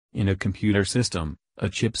In a computer system, a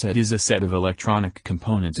chipset is a set of electronic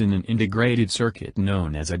components in an integrated circuit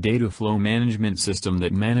known as a data flow management system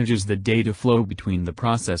that manages the data flow between the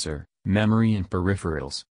processor, memory and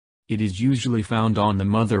peripherals. It is usually found on the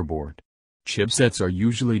motherboard. Chipsets are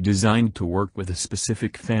usually designed to work with a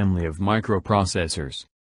specific family of microprocessors.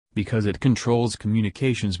 Because it controls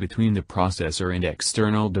communications between the processor and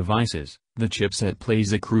external devices, the chipset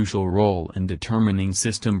plays a crucial role in determining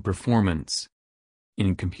system performance.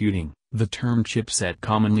 In computing, the term chipset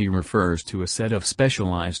commonly refers to a set of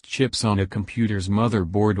specialized chips on a computer's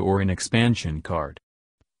motherboard or an expansion card.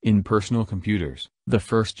 In personal computers, the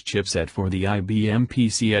first chipset for the IBM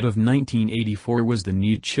PC of 1984 was the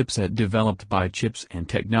NEAT chipset developed by Chipset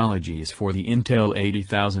Technologies for the Intel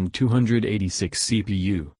 80286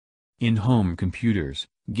 CPU. In home computers,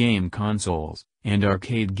 game consoles, and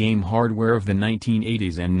arcade game hardware of the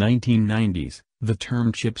 1980s and 1990s, the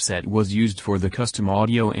term chipset was used for the custom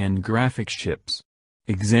audio and graphics chips.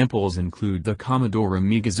 Examples include the Commodore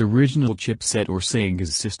Amiga's original chipset or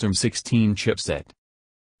Sega's System 16 chipset.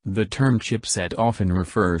 The term chipset often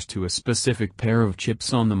refers to a specific pair of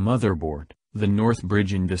chips on the motherboard, the North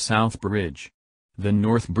Bridge and the South Bridge. The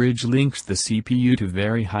North Bridge links the CPU to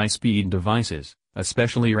very high-speed devices,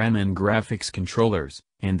 especially RAM and graphics controllers,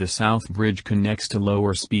 and the South Bridge connects to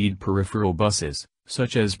lower-speed peripheral buses,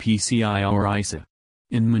 such as PCI or ISA.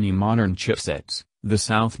 In many modern chipsets, the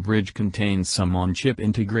South Bridge contains some on-chip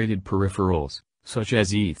integrated peripherals, such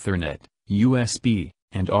as Ethernet, USB,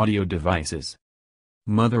 and audio devices.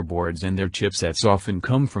 Motherboards and their chipsets often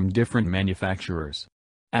come from different manufacturers.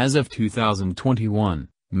 As of 2021,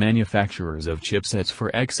 manufacturers of chipsets for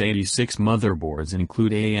x86 motherboards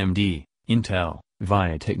include AMD, Intel,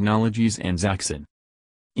 VIA Technologies and Zaxxon.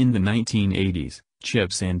 In the 1980s,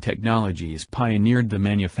 Chipset Technologies pioneered the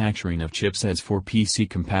manufacturing of chipsets for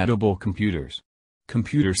PC-compatible computers.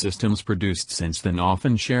 Computer systems produced since then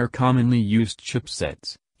often share commonly used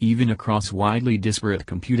chipsets, even across widely disparate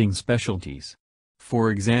computing specialties.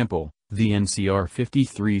 For example, the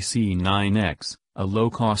NCR53C9X, a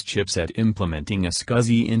low-cost chipset implementing a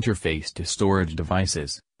SCSI interface to storage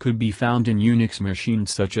devices, could be found in Unix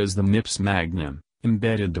machines such as the MIPS Magnum,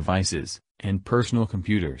 embedded devices, and personal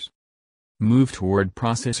computers. Move toward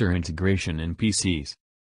processor integration in PCs.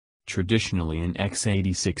 Traditionally in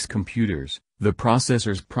x86 computers, the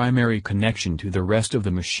processor's primary connection to the rest of the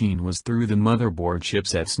machine was through the motherboard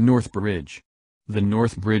chipset's North Bridge. The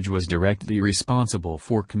North Bridge was directly responsible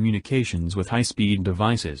for communications with high-speed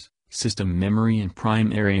devices, system memory and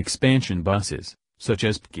primary expansion buses, such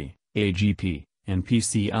as PCI, AGP, and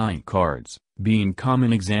PCI cards, being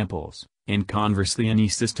common examples, and conversely any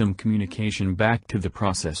system communication back to the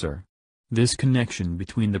processor. This connection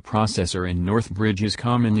between the processor and North Bridge is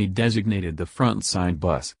commonly designated the front-side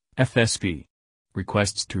bus, FSB.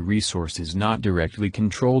 Requests to resources not directly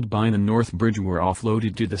controlled by the North Bridge were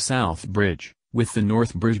offloaded to the South Bridge, with the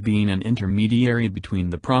North Bridge being an intermediary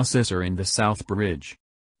between the processor and the South Bridge.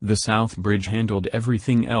 The South Bridge handled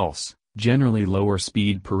everything else, generally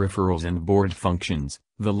lower-speed peripherals and board functions,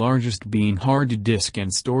 the largest being hard disk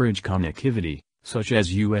and storage connectivity, such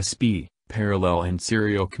as USB, parallel and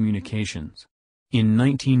serial communications. In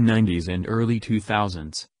 1990s and early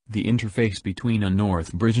 2000s, the interface between a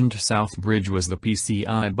North Bridge and South Bridge was the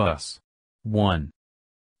PCI bus. 1.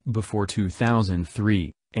 Before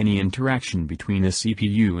 2003, any interaction between a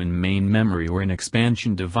CPU and main memory or an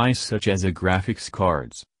expansion device such as a graphics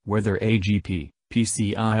cards, whether AGP,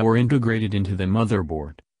 PCI or integrated into the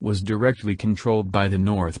motherboard, was directly controlled by the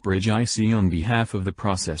North Bridge IC on behalf of the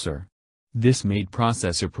processor. This made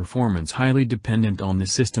processor performance highly dependent on the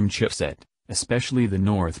system chipset, especially the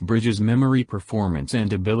North Bridge's memory performance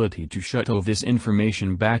and ability to shuttle this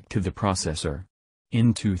information back to the processor.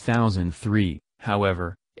 In 2003,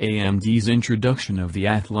 however, AMD's introduction of the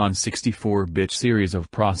Athlon 64-bit series of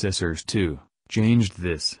processors too changed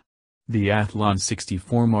this. The Athlon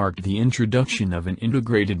 64 marked the introduction of an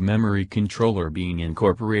integrated memory controller being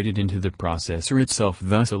incorporated into the processor itself,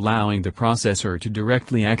 thus allowing the processor to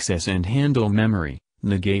directly access and handle memory,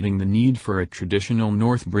 negating the need for a traditional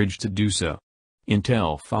North Bridge to do so.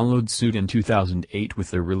 Intel followed suit in 2008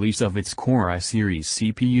 with the release of its Core i-series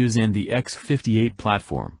CPUs and the X58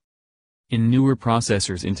 platform. In newer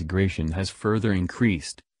processors, integration has further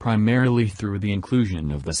increased, primarily through the inclusion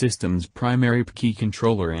of the system's primary PCI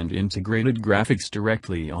controller and integrated graphics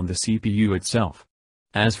directly on the CPU itself.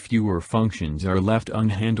 As fewer functions are left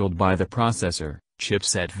unhandled by the processor,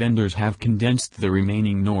 chipset vendors have condensed the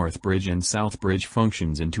remaining North Bridge and South Bridge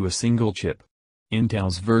functions into a single chip.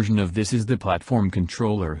 Intel's version of this is the Platform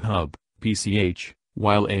Controller Hub, PCH,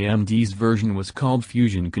 while AMD's version was called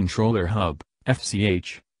Fusion Controller Hub,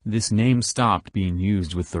 FCH. This name stopped being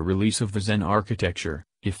used with the release of the Zen architecture,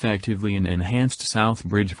 effectively an enhanced South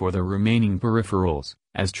Bridge for the remaining peripherals,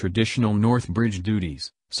 as traditional North Bridge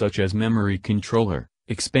duties, such as memory controller,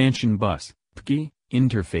 expansion bus, PKI,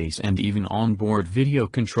 interface and even onboard video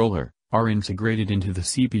controller, are integrated into the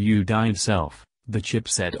CPU die itself. The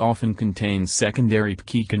chipset often contains secondary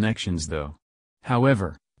PKI connections though.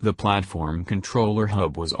 However, the platform controller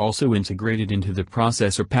hub was also integrated into the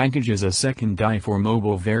processor package as a second die for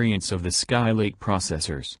mobile variants of the Skylake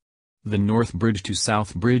processors. The North Bridge to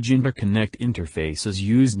South Bridge interconnect interfaces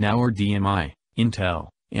used now are DMI, Intel,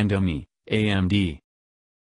 and AMD.